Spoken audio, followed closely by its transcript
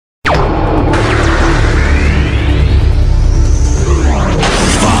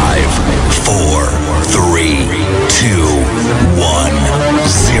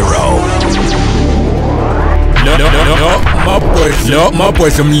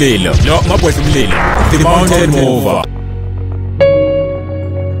Phumlani. The mountain mover.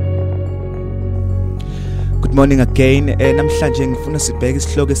 Good morning again. Namhlanje ngifuna sibheke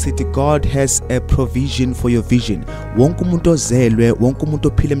isihloko esithi God has a provision for your vision. Wonke umuntu ozelwe, wonke umuntu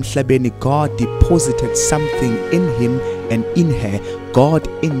ophila emhlabeni, God deposited something in him and in her. God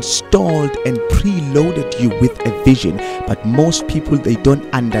installed and preloaded you with a vision. But most people, they don't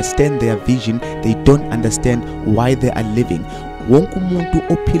understand their vision. They don't understand why they are living. Wonke umuntu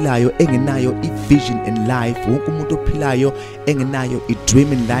ophilayo engenayo i-vision in life, wonke umuntu ophilayo engenayo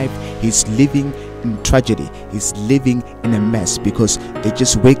i-dream in life, he's living in tragedy, he's living in a mess, because they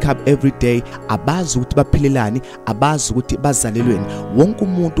just wake up every day abazi ukuthi baphilelani, abazi ukuthi bazalelweni. Wonke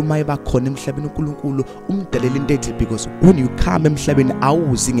umuntu maye bakhona emhlabeni uNkulunkulu umdalela into ethi, because when you come emhlabeni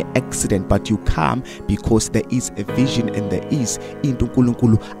awuzi nge-accident, but you come because there is a vision and there is into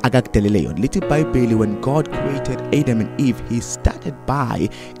uNkulunkulu akakudelele yona. Lithi iBhayibheli, when God created Adam and Eve, he started by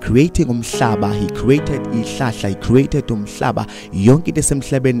creating umhlaba, he created ihlahla, he created umhlaba, yonke into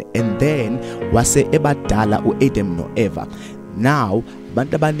esemhlabeni, and then wase ebadala uAdam noEva. Now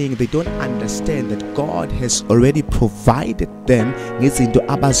abantu abaningi, they don't understand that God has already provided them ngezinto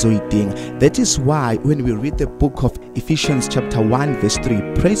abazoyidinga. That is why when we read the book of Ephesians chapter 1 verse 3,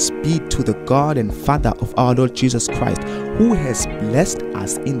 praise be to the God and Father of our Lord Jesus Christ, who has blessed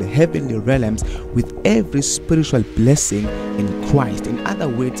us in the heavenly realms with every spiritual blessing in Christ. In other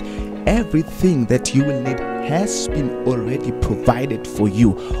words, everything that you will need has been already provided for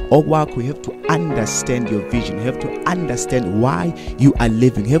you. Okwakho, you have to understand your vision. You have to understand why you are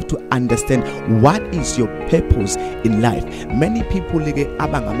living. You have to understand what is your purpose in life. Many people,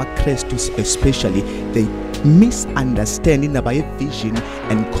 abangamaKrestus especially, they misunderstand about your vision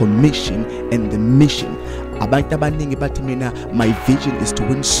and commission and the mission. Abantu abaningi bathi mina, my vision is to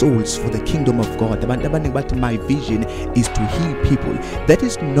win souls for the kingdom of God. Abantu abaningi bathi my vision is to heal people. That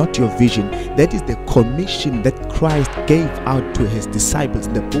is not your vision. That is the commission that Christ gave out to his disciples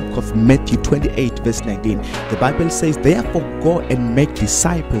in the book of Matthew 28 verse 19. The Bible says, therefore go and make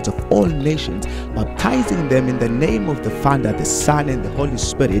disciples of all nations, baptizing them in the name of the Father, the Son, and the Holy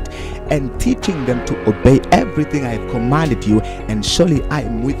Spirit, and teaching them to obey everything I have commanded you, and surely I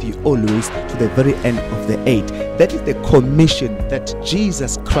am with you always to the very end of the age. That is the commission that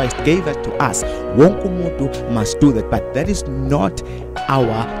Jesus Christ gave it to us. Wonke umuntu must do that, but that is not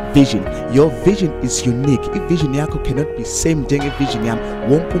our vision. Your vision is unique. If vision yakho cannot be same njenge vision yami.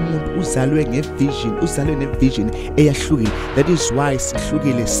 Wonke umuntu uzalwe ngevision, uzalwe nevision eyahlukile. That is why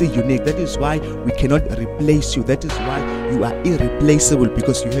sihlukile, si unique. That is why we cannot replace you. That is why you are irreplaceable,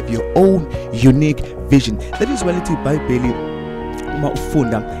 because you have your own unique vision. That is why lithi iBhayibheli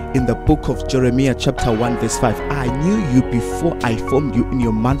in the book of Jeremiah chapter 1 verse 5, I knew you before I formed you in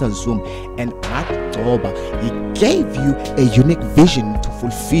your mother's womb, and he gave you a unique vision to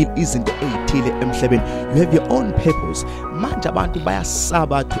fulfill izinto eyithile emhlabeni. You have your own purpose. Manje abantu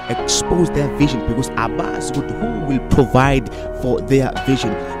bayasaba to expose their vision, because abazi ukuthi who will provide for their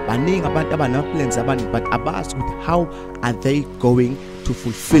vision. Baningi abantu abanama-plans abantu, but abazi ukuthi how are they going to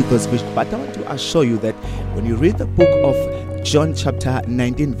fulfill those visions. But I want to assure you that when you read the book of John chapter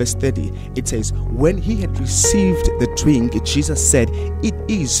 19 verse 30, it says, when he had received the drink, Jesus said, it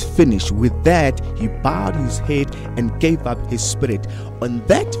is finished. With that, he bowed his head and gave up his spirit. On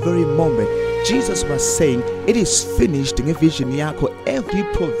that very moment, Jesus was saying, it is finished. Ngevision yakho, every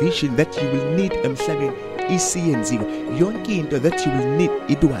provision that you will need emhlabeni isiyenziwe. Yonke into that you will need,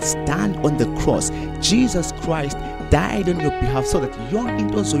 it was done on the cross. Jesus Christ died on your behalf so that yonke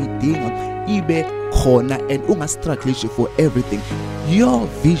into ozoyidinga ibe khona and ungastruggle for everything. Your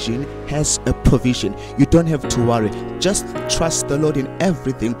vision has a provision. You don't have to worry. Just trust the Lord in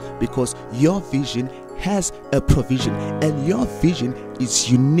everything, because your vision has a provision, and your vision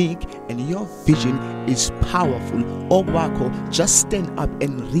is unique, and your vision is powerful. Okwakho, just stand up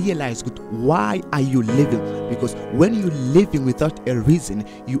and realize why are you living, because when you're living without a reason,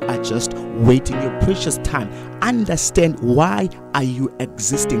 you are just waiting your precious time. Understand why are you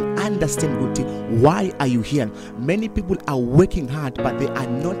existing. Understand why are you here. Many people are working hard, but they are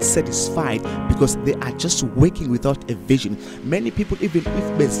not satisfied because they are just working without a vision. Many people, even if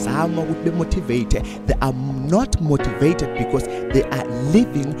bezama would be motivated, they are not motivated because they are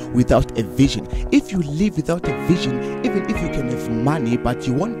living without a vision. If you live without a vision, even if you can have money, but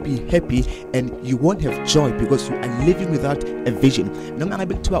you won't be happy and you won't have joy because you are living without a vision. No matter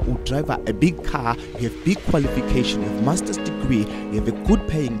if you drive a big car, you have big qualification, you have master's degree, you have a good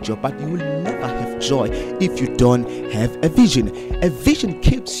paying job, but you will never have joy if you don't have a vision. A vision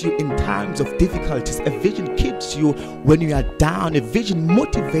keeps you in times of difficulties. A vision keeps helps you when you are down. A vision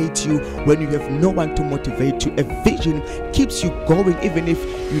motivates you when you have no one to motivate you. A vision keeps you going even if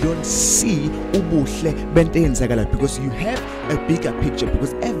you don't see ubuhle bento eyenzakala, because you have a bigger picture,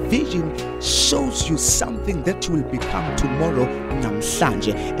 because a vision shows you something that you will become tomorrow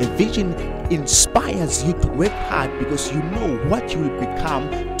namhlanje. A vision inspires you to work hard because you know what you will become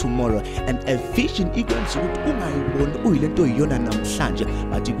tomorrow. And a vision ikwenza ukuthi ungayiboni uyilento oyiyona namhlanje,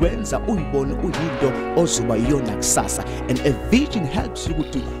 but ikwenza uyibone uyinto ozoba yiyona kusasa. And a vision helps you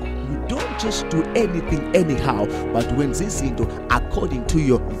to you don't just do anything anyhow, but wenza izinto according to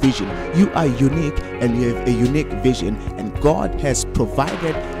your vision. You are unique and you have a unique vision, and God has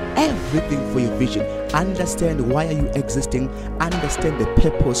provided everything for your vision. Understand why are you existing, understand the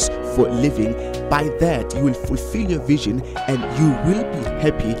purpose for living. By that you will fulfill your vision and you will be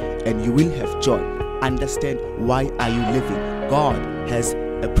happy and you will have joy. Understand why are you living. God has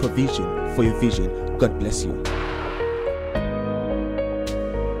a provision for your vision. God bless you.